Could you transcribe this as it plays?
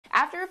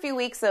After a few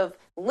weeks of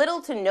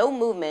little to no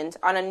movement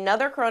on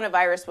another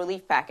coronavirus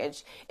relief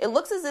package, it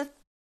looks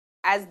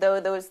as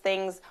though those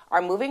things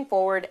are moving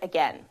forward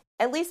again,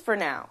 at least for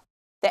now.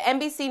 The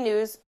NBC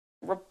News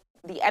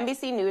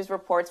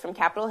reports from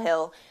Capitol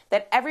Hill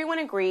that everyone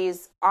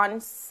agrees on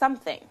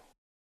something,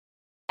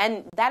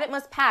 and that it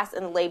must pass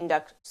in the lame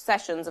duck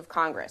sessions of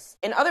Congress.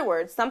 In other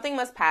words, something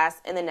must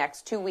pass in the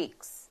next 2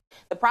 weeks.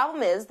 The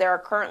problem is there are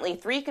currently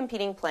 3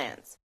 competing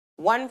plans.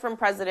 One from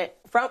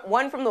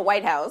the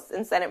White House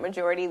and Senate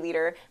Majority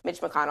Leader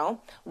Mitch McConnell,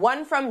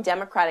 one from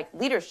Democratic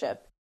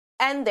leadership,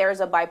 and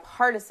there's a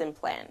bipartisan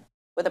plan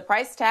with a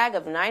price tag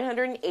of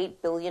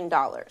 $908 billion.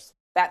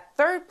 That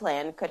third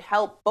plan could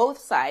help both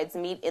sides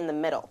meet in the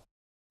middle.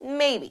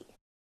 Maybe.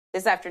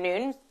 This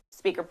afternoon,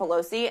 Speaker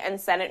Pelosi and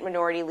Senate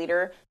Minority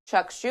Leader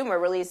Chuck Schumer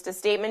released a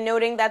statement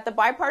noting that the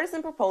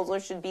bipartisan proposal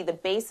should be the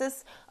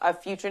basis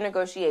of future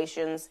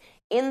negotiations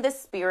in the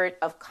spirit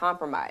of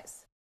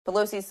compromise.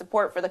 Pelosi's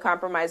support for the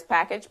compromise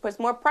package puts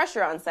more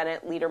pressure on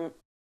Senate Leader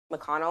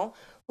McConnell,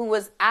 who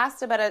was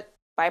asked about a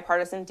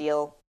bipartisan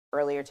deal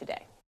earlier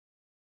today.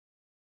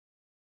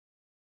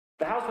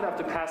 The House would have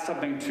to pass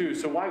something too,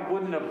 so why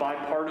wouldn't a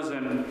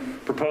bipartisan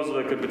proposal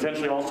that could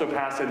potentially also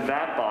pass in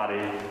that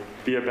body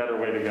be a better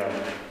way to go?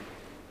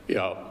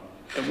 Yeah,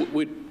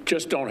 we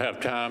just don't have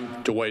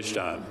time to waste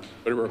time,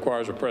 but it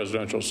requires a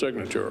presidential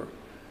signature.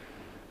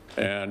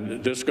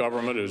 And this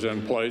government is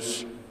in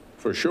place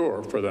for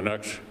sure for the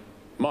next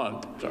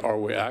month. Are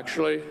we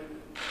actually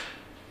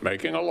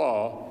making a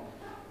law,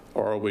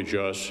 or are we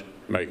just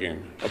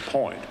making a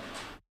point?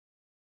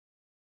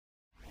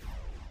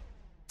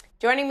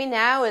 Joining me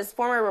now is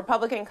former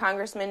Republican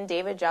Congressman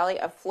David Jolly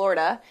of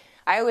Florida.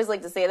 I always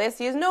like to say this,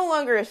 he is no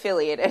longer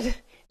affiliated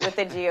with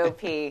the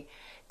GOP.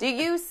 Do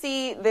you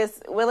see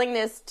this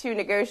willingness to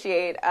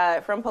negotiate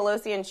from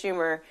Pelosi and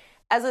Schumer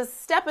as a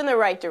step in the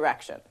right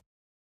direction?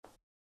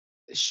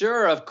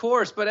 Sure, of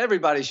course, but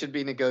everybody should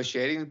be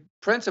negotiating,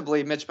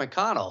 principally Mitch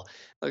McConnell.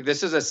 Look,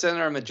 this is a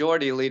Senate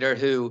Majority Leader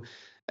who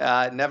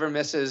never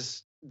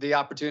misses the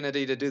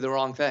opportunity to do the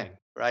wrong thing,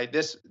 right?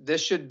 This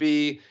should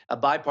be a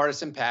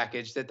bipartisan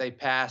package that they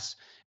pass,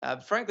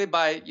 frankly,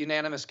 by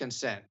unanimous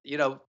consent. You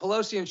know,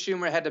 Pelosi and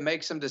Schumer had to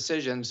make some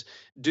decisions.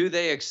 Do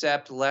they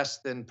accept less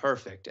than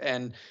perfect?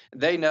 And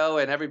they know,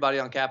 and everybody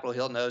on Capitol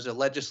Hill knows, that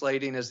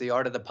legislating is the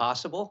art of the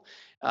possible.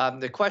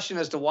 The question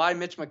as to why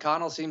Mitch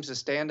McConnell seems to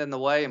stand in the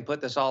way and put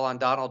this all on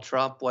Donald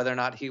Trump, whether or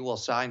not he will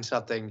sign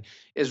something,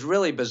 is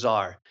really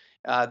bizarre.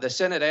 The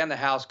Senate and the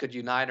House could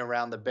unite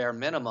around the bare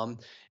minimum.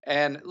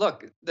 And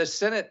look, the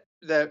Senate,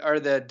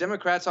 the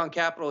Democrats on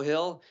Capitol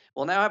Hill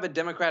will now have a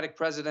Democratic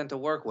president to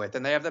work with,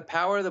 and they have the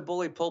power of the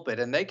bully pulpit,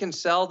 and they can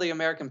sell the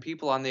American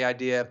people on the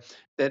idea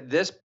that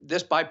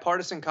this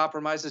bipartisan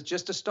compromise is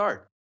just a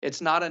start.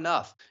 It's not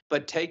enough,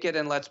 but take it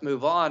and let's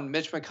move on.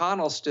 Mitch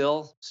McConnell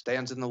still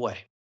stands in the way.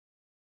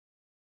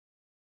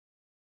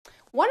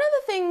 One of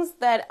the things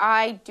that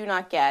I do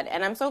not get,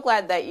 and I'm so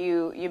glad that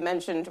you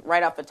mentioned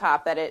right off the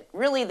top that it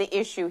really the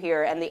issue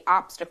here and the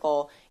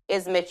obstacle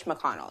is Mitch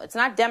McConnell. It's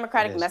not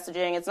Democratic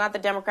messaging. It's not the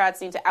Democrats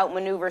need to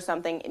outmaneuver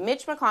something.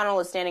 Mitch McConnell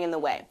is standing in the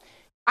way.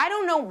 I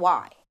don't know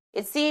why.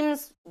 It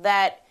seems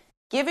that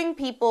giving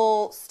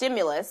people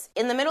stimulus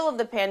in the middle of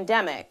the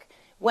pandemic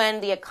when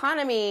the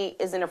economy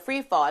is in a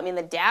free fall, I mean,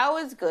 the Dow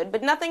is good,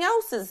 but nothing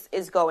else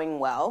is going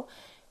well.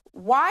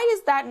 Why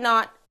is that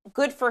not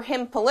good for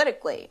him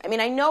politically? I mean,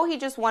 I know he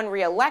just won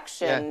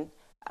re-election,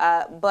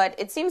 but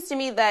it seems to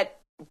me that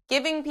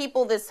giving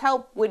people this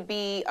help would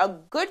be a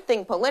good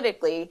thing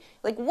politically.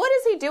 Like, what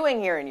is he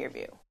doing here in your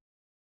view?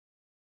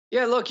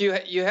 Yeah, look,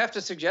 you have to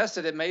suggest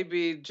that it may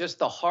be just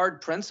the hard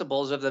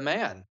principles of the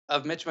man,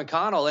 of Mitch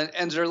McConnell.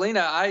 And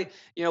Zerlina,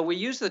 we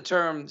use the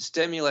term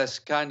stimulus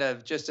kind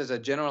of just as a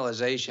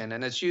generalization,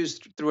 and it's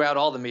used throughout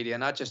all the media,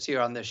 not just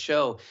here on this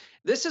show.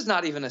 This is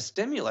not even a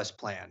stimulus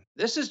plan.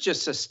 This is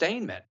just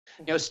sustainment.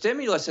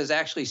 Stimulus is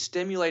actually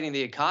stimulating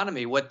the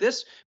economy. What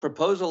this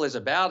proposal is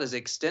about is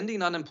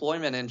extending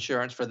unemployment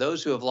insurance for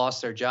those who have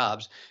lost their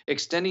jobs,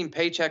 extending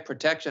paycheck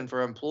protection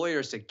for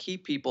employers to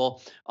keep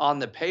people on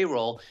the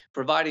payroll,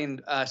 providing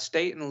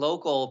state and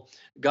local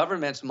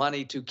governments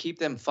money to keep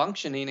them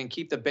functioning and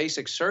keep the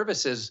basic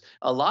services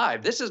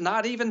alive. This is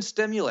not even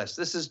stimulus.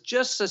 This is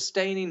just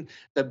sustaining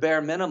the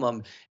bare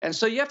minimum. And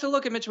so you have to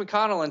look at Mitch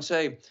McConnell and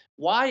say,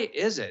 why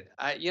is it?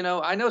 I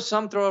know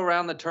some throw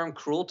around the term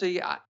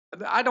cruelty.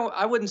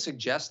 I wouldn't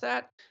suggest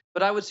that,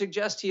 but I would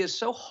suggest he is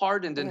so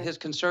hardened in his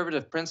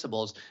conservative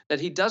principles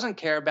that he doesn't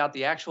care about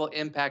the actual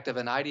impact of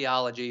an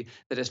ideology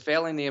that is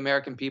failing the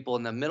American people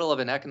in the middle of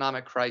an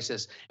economic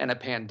crisis and a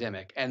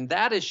pandemic. And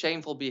that is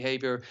shameful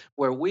behavior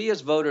where we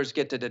as voters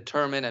get to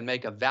determine and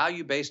make a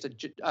value-based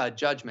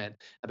judgment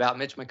about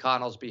Mitch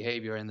McConnell's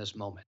behavior in this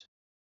moment.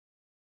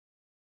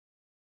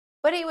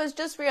 But he was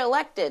just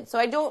reelected, so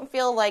I don't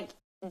feel like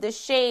the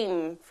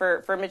shame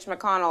for Mitch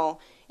McConnell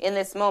in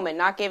this moment,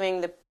 not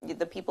giving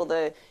the people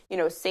the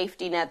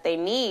safety net they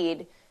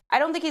need. I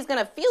don't think he's going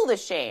to feel the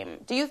shame.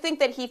 Do you think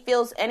that he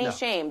feels any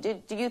shame?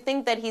 Do you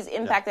think that he's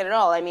impacted at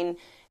all? I mean,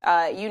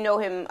 you know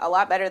him a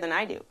lot better than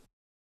I do.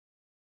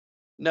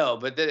 No,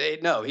 but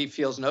no, he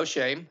feels no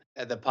shame.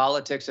 The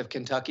politics of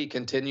Kentucky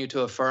continue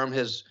to affirm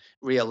his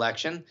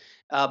reelection.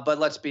 But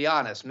let's be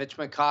honest, Mitch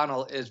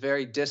McConnell is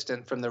very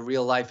distant from the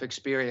real life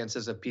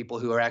experiences of people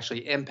who are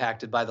actually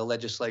impacted by the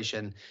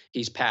legislation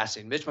he's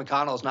passing. Mitch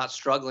McConnell is not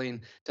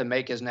struggling to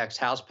make his next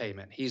house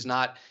payment. He's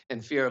not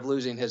in fear of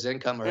losing his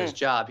income or his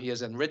job. He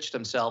has enriched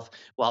himself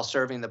while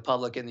serving the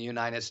public in the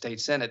United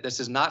States Senate. This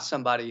is not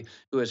somebody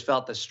who has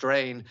felt the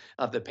strain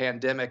of the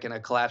pandemic and a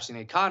collapsing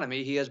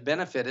economy. He has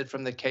benefited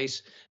from the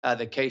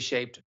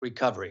K-shaped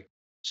recovery.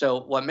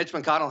 So what Mitch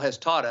McConnell has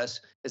taught us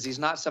is he's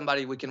not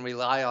somebody we can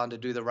rely on to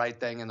do the right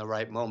thing in the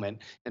right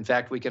moment. In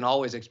fact, we can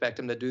always expect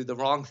him to do the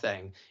wrong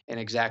thing in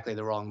exactly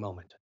the wrong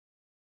moment.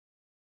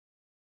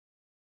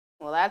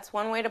 Well, that's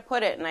one way to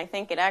put it, and I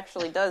think it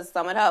actually does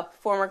sum it up.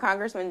 Former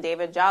Congressman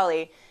David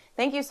Jolly,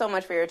 thank you so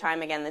much for your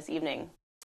time again this evening.